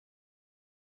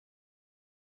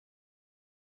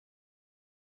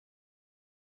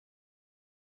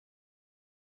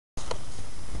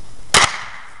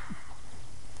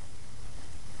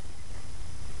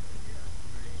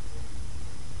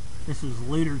This is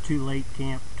Later Too Late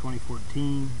Camp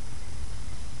 2014.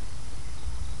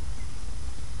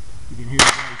 You can hear the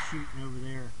guys shooting over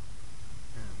there.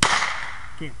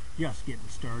 Camp's just getting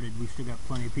started. We still got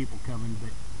plenty of people coming,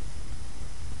 but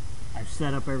I've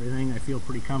set up everything. I feel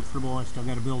pretty comfortable. I still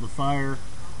got to build a fire.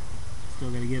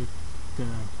 Still got to get the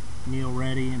meal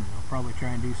ready, and I'll probably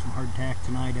try and do some hardtack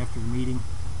tonight after the meeting.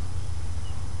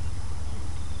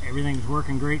 Everything's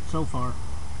working great so far.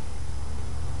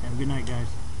 Have a good night, guys.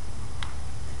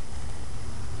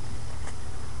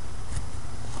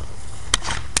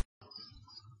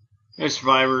 Hey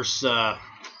survivors, this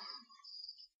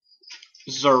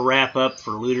is our wrap up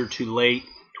for Later Too Late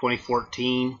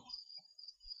 2014. You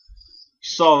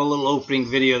saw the little opening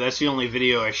video. That's the only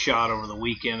video I shot over the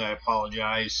weekend. I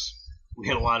apologize. We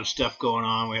had a lot of stuff going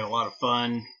on. We had a lot of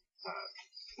fun.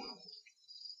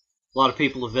 A lot of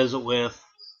people to visit with.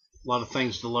 A lot of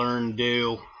things to learn and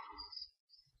do.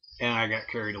 And I got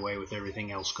carried away with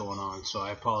everything else going on. So I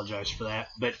apologize for that.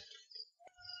 But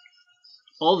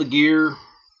all the gear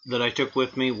that I took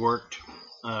with me worked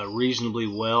reasonably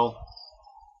well.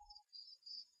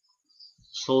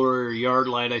 Solar yard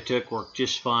light I took worked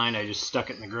just fine. I just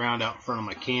stuck it in the ground out in front of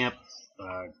my camp.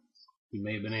 You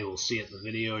may have been able to see it in the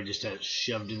video. I just had it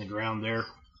shoved in the ground there.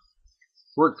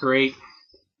 Worked great.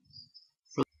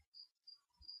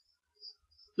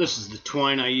 This is the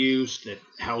twine I used, that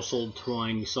household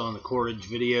twine you saw in the cordage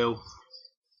video.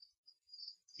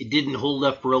 It didn't hold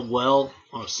up real well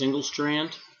on a single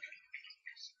strand.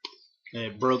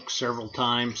 It broke several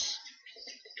times.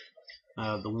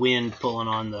 The wind pulling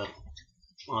on the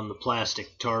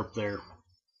plastic tarp there.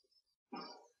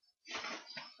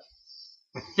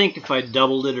 I think if I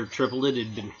doubled it or tripled it,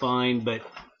 it'd been fine, but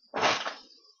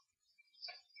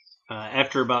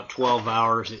after about 12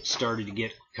 hours, it started to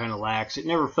get kind of lax. It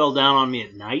never fell down on me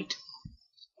at night,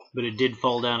 but it did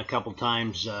fall down a couple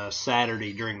times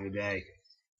Saturday during the day.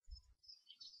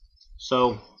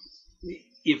 So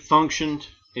it functioned.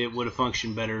 It would have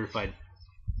functioned better if I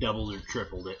doubled or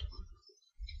tripled it.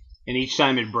 And each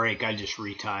time it'd break, I just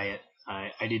retie it.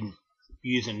 I didn't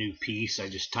use a new piece. I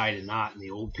just tied a knot in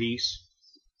the old piece.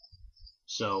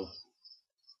 So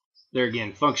there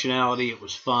again, functionality, it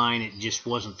was fine. It just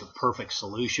wasn't the perfect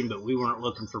solution, but we weren't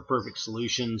looking for perfect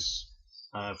solutions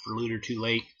for Later Too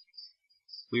Late.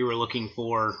 We were looking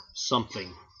for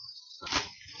something.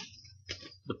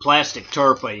 The plastic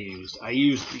tarp I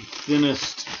used the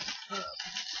thinnest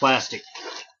plastic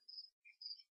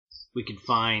we could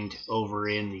find over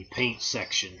in the paint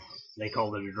section. They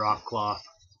called it a drop cloth.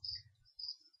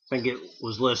 I think it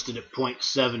was listed at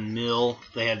 0.7 mil.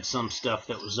 They had some stuff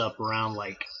that was up around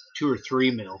like 2 or 3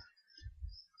 mil.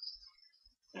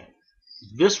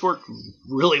 This worked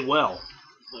really well.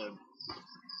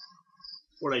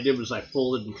 What I did was I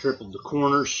folded and tripled the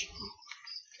corners,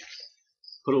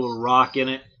 put a little rock in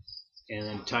it, and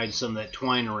then tied some of that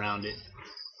twine around it.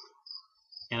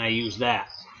 And I used that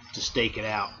to stake it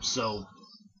out. So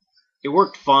it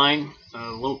worked fine.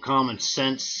 A little common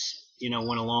sense,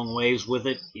 went a long ways with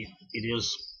it. It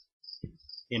is,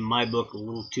 in my book, a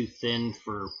little too thin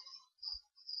for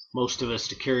most of us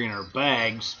to carry in our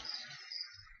bags,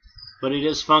 but it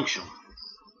is functional.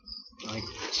 Like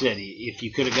I said, if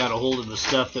you could have got a hold of the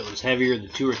stuff that was heavier than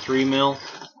 2 or 3 mil,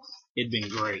 it'd been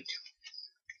great.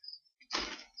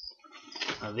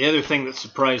 The other thing that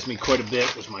surprised me quite a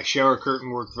bit was my shower curtain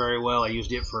worked very well. I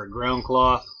used it for a ground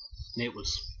cloth, and it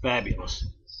was fabulous.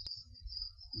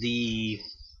 The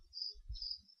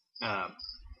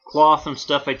cloth and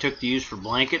stuff I took to use for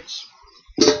blankets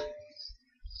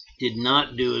did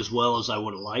not do as well as I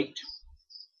would have liked.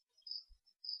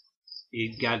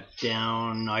 It got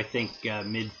down, I think,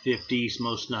 mid-50s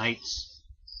most nights,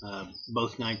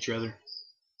 both nights rather.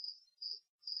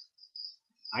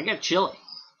 I got chilly.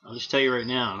 I'll just tell you right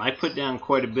now, and I put down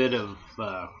quite a bit of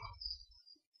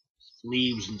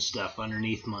leaves and stuff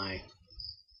underneath my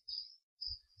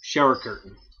shower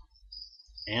curtain.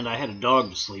 And I had a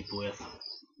dog to sleep with.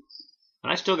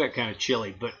 And I still got kind of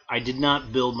chilly, but I did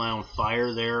not build my own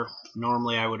fire there.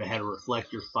 Normally I would have had a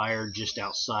reflector fire just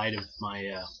outside of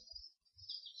my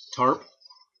tarp.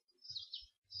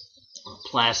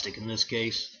 Plastic in this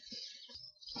case.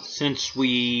 Since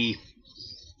we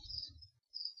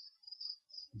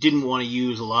didn't want to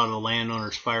use a lot of the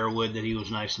landowner's firewood that he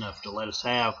was nice enough to let us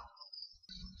have,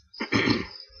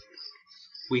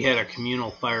 we had a communal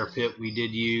fire pit we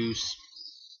did use,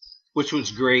 which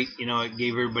was great. It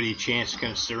gave everybody a chance to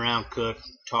kind of sit around, cook,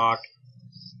 talk,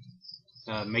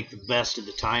 make the best of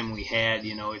the time we had.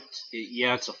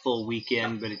 Yeah, it's a full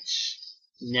weekend, but it's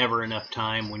never enough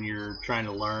time when you're trying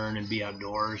to learn and be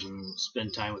outdoors and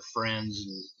spend time with friends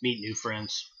and meet new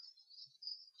friends.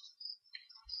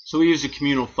 So we used a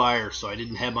communal fire, so I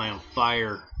didn't have my own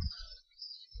fire,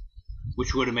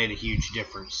 which would have made a huge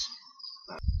difference.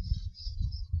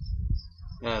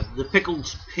 The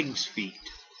pickled pig's feet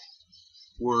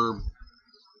were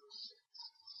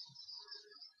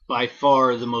by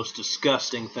far the most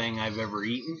disgusting thing I've ever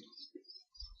eaten.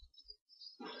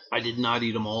 I did not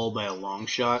eat them all by a long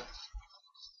shot.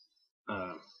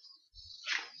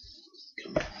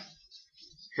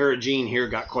 Jean here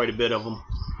got quite a bit of them.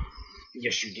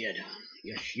 Yes, you did.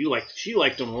 Yes, she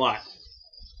liked them a lot.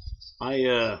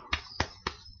 I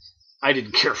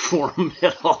didn't care for them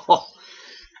at all.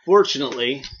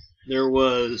 Fortunately, there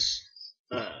was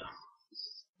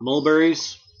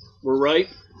mulberries were ripe,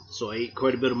 so I ate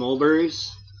quite a bit of mulberries.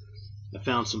 I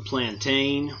found some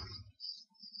plantain,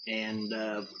 and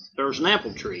there was an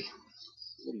apple tree.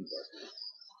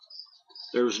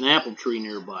 There was an apple tree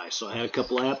nearby, so I had a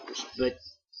couple apples. But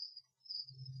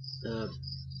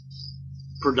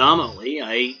predominantly,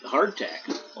 I ate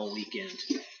hardtack all weekend.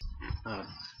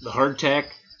 The hardtack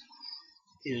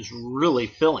is really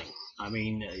filling. I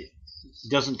mean, it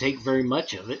doesn't take very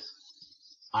much of it.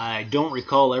 I don't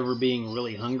recall ever being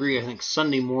really hungry. I think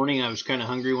Sunday morning I was kind of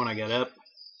hungry when I got up.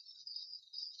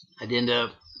 I'd end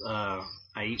up, I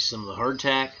ate some of the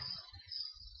hardtack,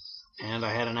 and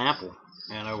I had an apple,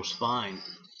 and I was fine.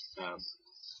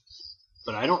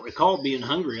 But I don't recall being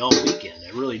hungry all weekend.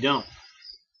 I really don't.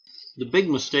 The big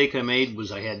mistake I made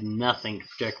was I had nothing to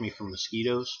protect me from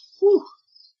mosquitoes. Whew.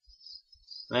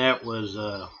 That was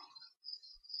a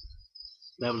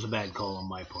bad call on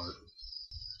my part.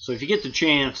 So if you get the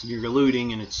chance and you're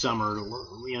looting and it's summer,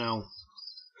 you know,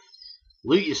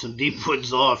 loot you some deep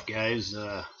woods off, guys.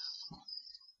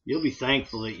 You'll be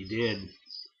thankful that you did.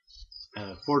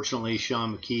 Fortunately,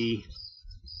 Sean McKee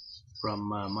from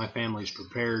My Family's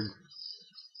Prepared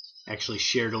actually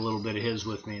shared a little bit of his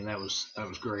with me, and that was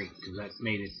great because that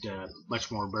made it much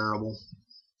more bearable.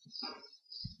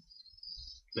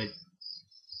 But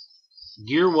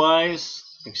gear-wise,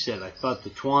 like I said, I thought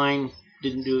the twine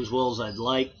didn't do as well as I'd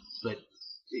like, but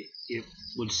it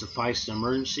would suffice an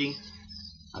emergency.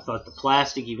 I thought the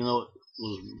plastic, even though it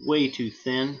was way too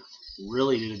thin,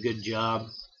 really did a good job.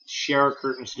 Shower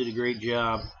curtains did a great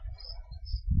job.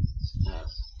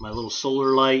 My little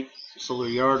solar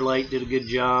yard light did a good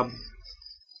job.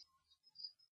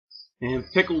 And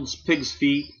pickled pig's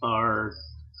feet are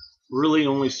really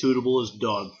only suitable as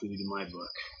dog food in my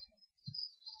book.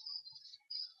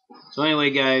 So anyway,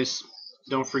 guys,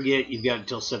 don't forget you've got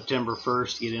until September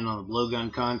 1st to get in on the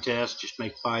blowgun contest. Just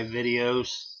make 5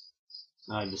 videos.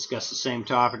 Discuss the same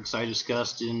topics I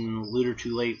discussed in Loot or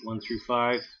Too Late 1 through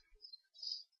 5.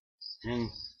 And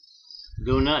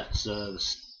go nuts. The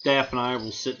staff and I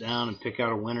will sit down and pick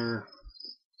out a winner.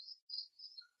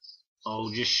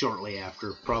 Oh, just shortly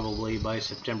after. Probably by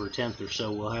September 10th or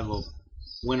so, we'll have a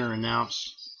winner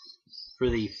announced for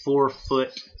the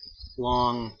 4-foot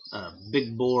long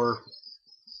big bore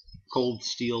cold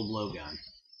steel blowgun.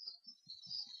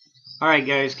 Alright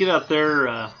guys, get out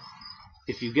there.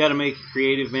 If you've got to make it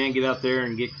creative, man, get out there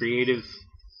and get creative.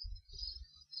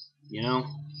 You know,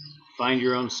 find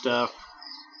your own stuff.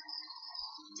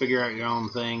 Figure out your own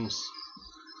things.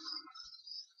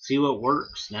 See what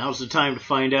works. Now's the time to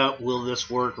find out, will this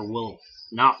work or will it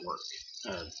not work.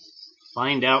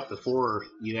 Find out before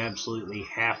you absolutely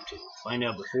have to. Find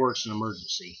out before it's an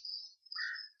emergency.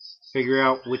 Figure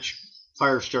out which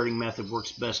fire starting method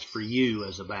works best for you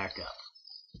as a backup.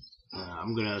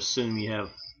 I'm going to assume you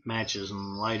have matches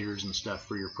and lighters and stuff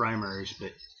for your primaries,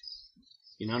 but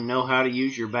you know how to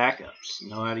use your backups.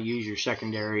 Know how to use your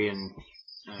secondary and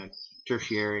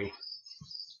tertiary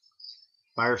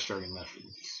fire starting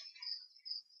methods.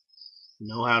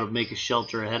 Know how to make a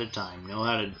shelter ahead of time. Know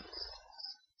how to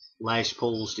lash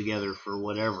poles together for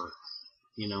whatever.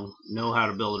 Know how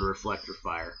to build a reflector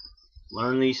fire.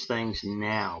 Learn these things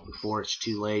now before it's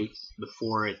too late,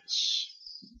 before it's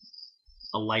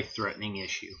a life-threatening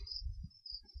issue,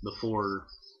 before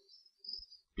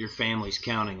your family's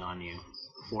counting on you,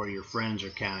 before your friends are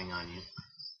counting on you,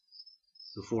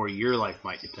 before your life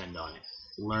might depend on it.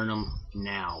 Learn them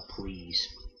now, please.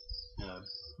 Like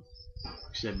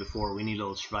I said before, we need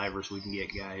all the survivors we can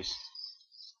get, guys.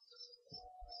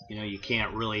 You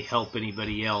can't really help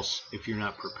anybody else if you're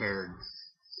not prepared.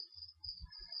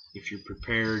 If you're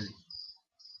prepared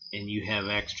and you have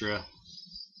extra,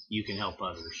 you can help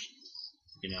others.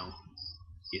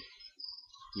 If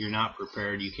you're not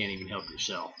prepared, you can't even help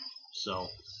yourself. So,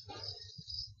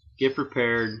 get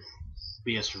prepared,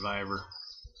 be a survivor.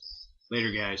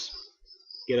 Later, guys.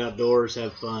 Get outdoors,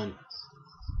 have fun.